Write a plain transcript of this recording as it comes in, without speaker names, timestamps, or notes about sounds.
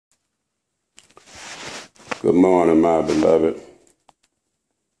Good morning, my beloved.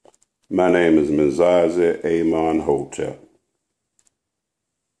 My name is Mizazeh Amon Hotep.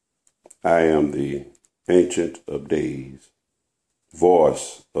 I am the Ancient of Days,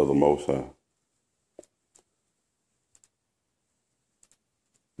 voice of the Most High.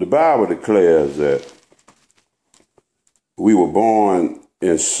 The Bible declares that we were born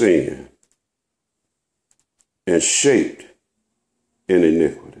in sin and shaped in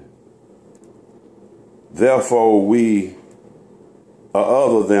iniquity. Therefore, we are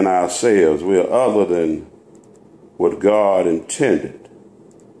other than ourselves. We are other than what God intended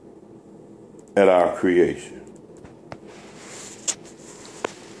at our creation.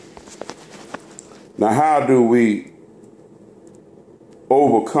 Now, how do we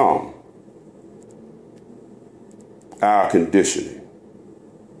overcome our conditioning?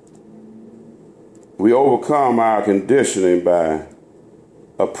 We overcome our conditioning by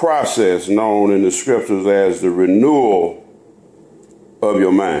a process known in the scriptures as the renewal of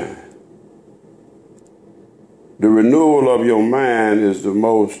your mind. The renewal of your mind is the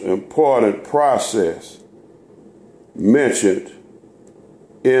most important process mentioned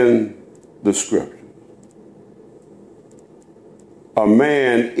in the scripture. A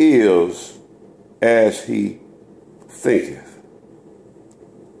man is as he thinketh.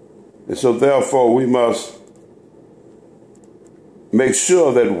 And so therefore we must make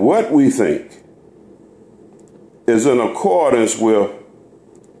sure that what we think is in accordance with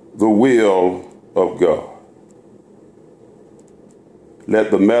the will of God. Let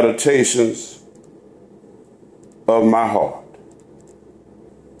the meditations of my heart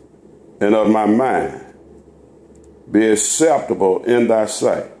and of my mind be acceptable in thy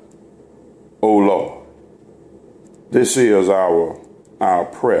sight, O Lord. This is our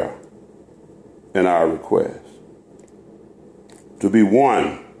prayer and our request. To be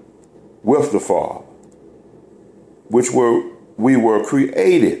one with the Father, which we were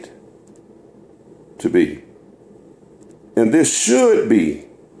created to be. And this should be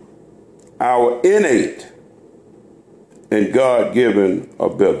our innate and God-given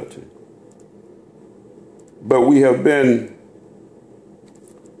ability. But we have been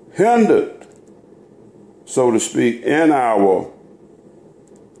hindered, so to speak, in our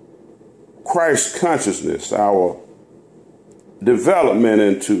Christ consciousness, our development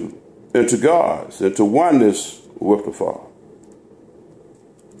into God's, into oneness with the Father.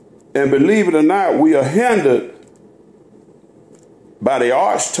 And believe it or not, we are hindered by the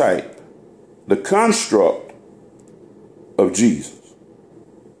archetype, the construct of Jesus.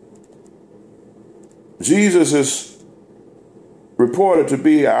 Jesus is reported to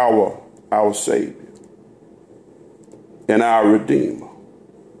be our Savior and our Redeemer.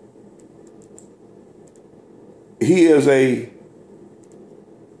 He is a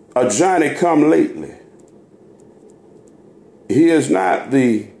Johnny-come-lately. He is not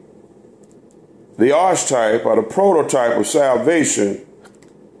the archetype or the prototype of salvation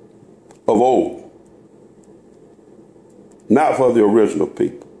of old. Not for the original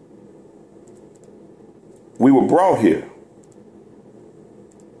people. We were brought here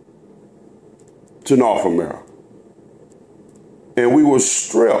to North America, and we were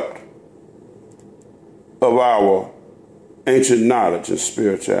stripped of our ancient knowledge and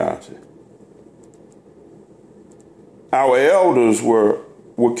spirituality. Our elders were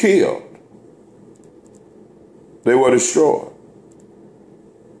killed. They were destroyed,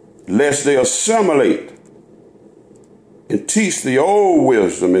 lest they assimilate and teach the old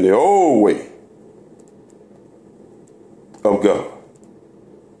wisdom and the old way of God.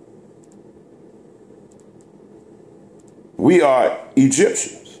 We are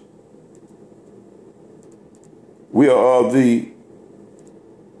Egyptians. We are of the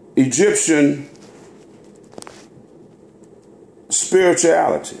Egyptian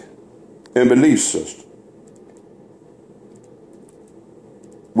spirituality and belief system,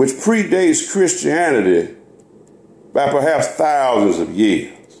 which predates Christianity by perhaps thousands of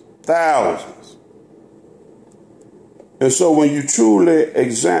years. Thousands. And so when you truly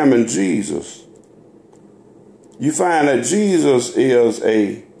examine Jesus, you find that Jesus is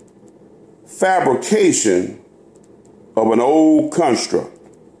a fabrication of an old construct,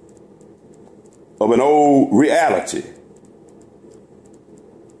 of an old reality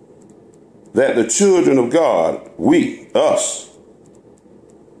that the children of God, us,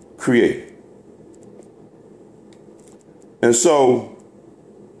 created. And so,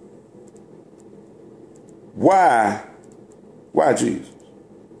 why Jesus?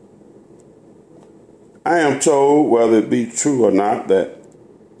 I am told, whether it be true or not, that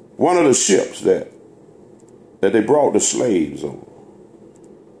one of the ships that they brought the slaves over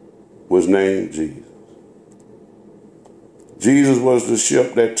was named Jesus. Jesus was the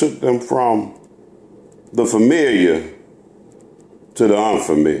ship that took them from the familiar to the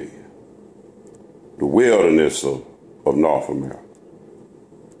unfamiliar, the wilderness of North America.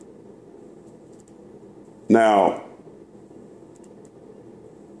 Now,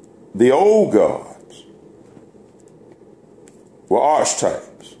 the old gods were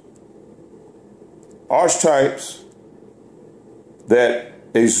archetypes that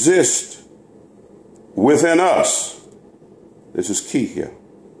exist within us. This is key here.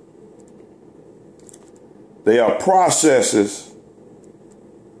 They are processes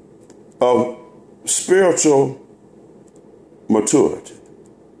of spiritual maturity.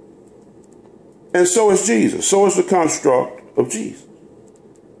 And so is Jesus. So is the construct of Jesus.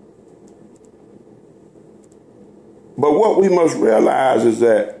 But what we must realize is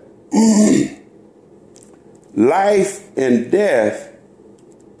that life and death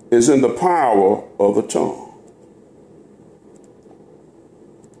is in the power of the tongue.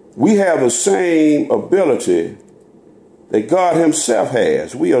 We have the same ability that God himself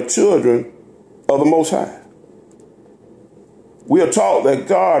has. We are children of the Most High. We are taught that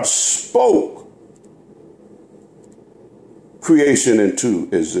God spoke creation into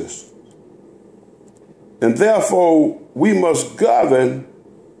existence. And therefore, we must govern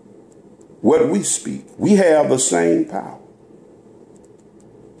what we speak. We have the same power.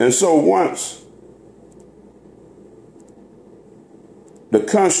 And so once the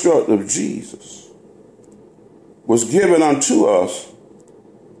construct of Jesus was given unto us,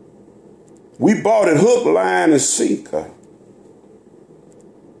 we bought it hook, line, and sinker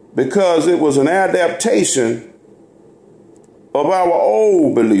because it was an adaptation of our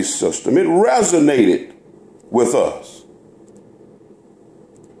old belief system. It resonated with us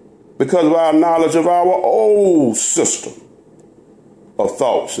because of our knowledge of our old system of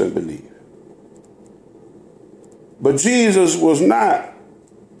thoughts and belief. But Jesus was not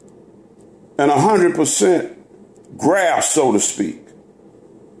an 100% grasp, so to speak,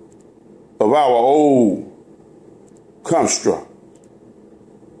 of our old construct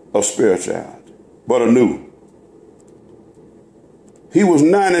of spirituality, but a new. He was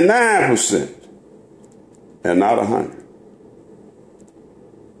 99% and not 100.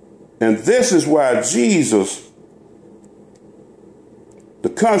 And this is why Jesus, the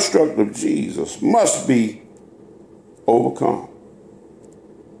construct of Jesus, must be overcome.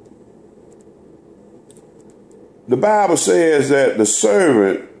 The Bible says that the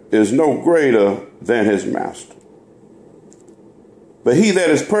servant is no greater than his master, but he that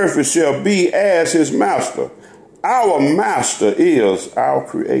is perfect shall be as his master. Our master is our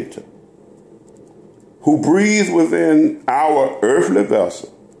creator, who breathed within our earthly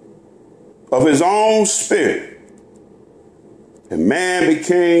vessel of his own spirit, and man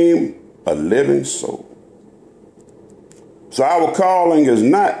became a living soul. So our calling is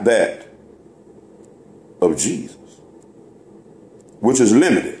not that of Jesus, which is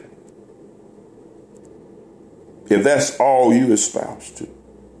limited, if that's all you espouse to,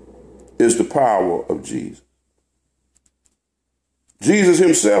 is the power of Jesus. Jesus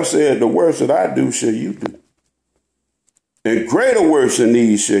himself said, the works that I do shall you do, and greater works than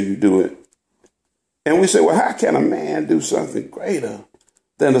these shall you do it. And we say, well, how can a man do something greater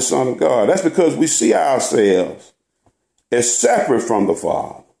than the Son of God? That's because we see ourselves as separate from the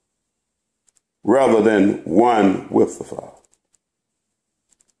Father rather than one with the Father.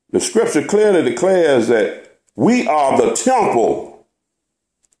 The scripture clearly declares that we are the temple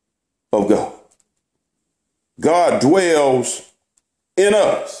of God. God dwells in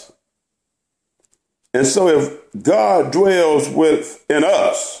us. And so if God dwells within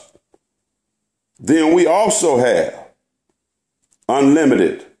us, then we also have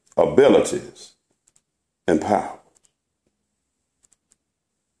unlimited abilities and power.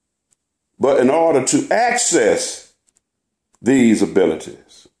 But in order to access these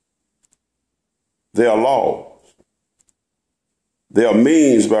abilities, there are laws. There are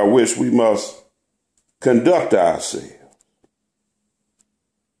means by which we must conduct ourselves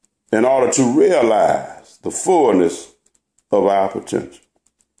in order to realize the fullness of our potential.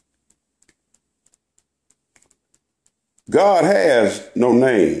 God has no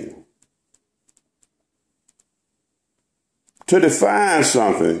name. To define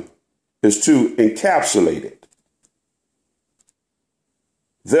something is to encapsulate it.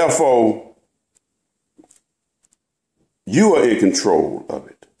 Therefore, you are in control of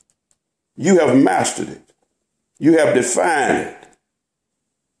it. You have mastered it. You have defined it.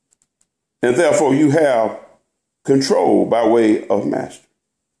 And therefore, you have control by way of mastery.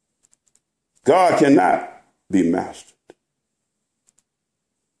 God cannot be mastered.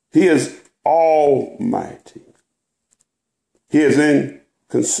 He is almighty. He is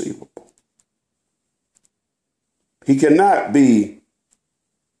inconceivable. He cannot be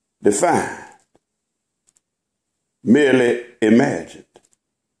defined, merely imagined.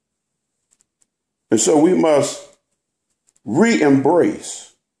 And so we must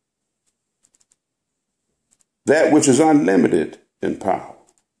re-embrace that which is unlimited in power,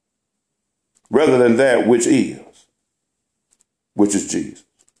 rather than that which is Jesus.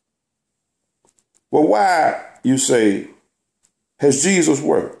 Well, why, you say, has Jesus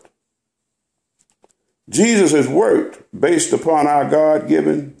worked? Jesus has worked based upon our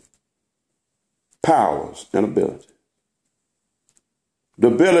God-given powers and abilities. The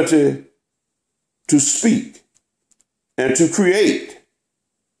ability to speak and to create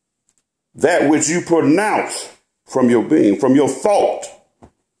that which you pronounce from your being, from your thought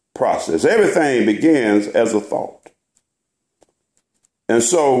process. Everything begins as a thought. And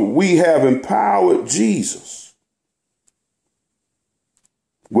so we have empowered Jesus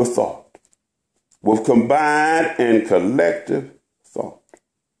with thought, with combined and collective thought.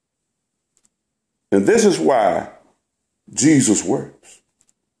 And this is why Jesus works.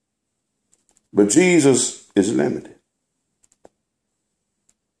 But Jesus is limited.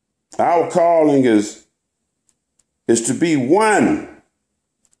 Our calling is to be one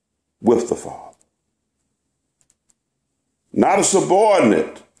with the Father. Not a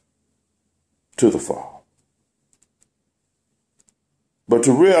subordinate to the Father, but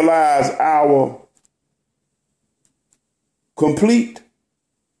to realize our complete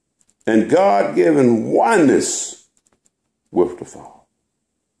and God-given oneness with the Father.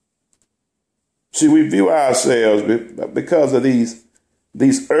 See, we view ourselves because of these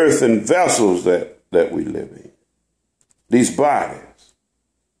earthen vessels that we live in, these bodies,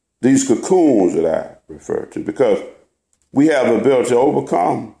 these cocoons that I refer to, because we have the ability to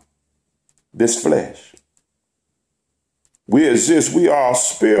overcome this flesh. We are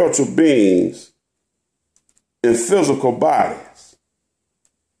spiritual beings in physical bodies,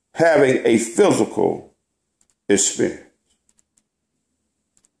 having a physical experience.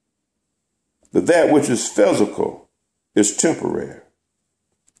 But that which is physical is temporary.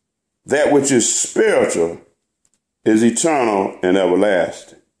 That which is spiritual is eternal and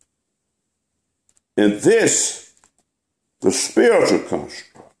everlasting. And this, the spiritual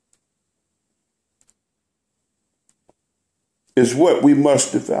construct, is what we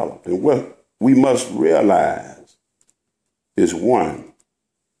must develop and what we must realize is one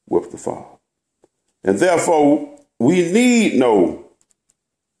with the Father. And therefore, we need no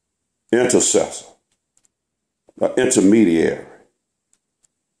intercessor or intermediary.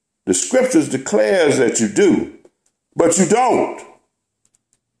 The scriptures declares that you do, but you don't.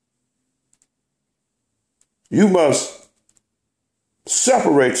 You must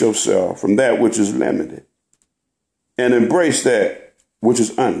separate yourself from that which is limited and embrace that which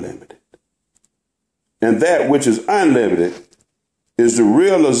is unlimited. And that which is unlimited is the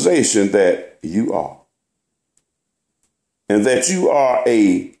realization that you are. And that you are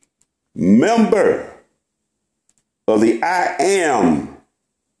a member of the I am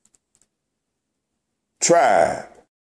tribe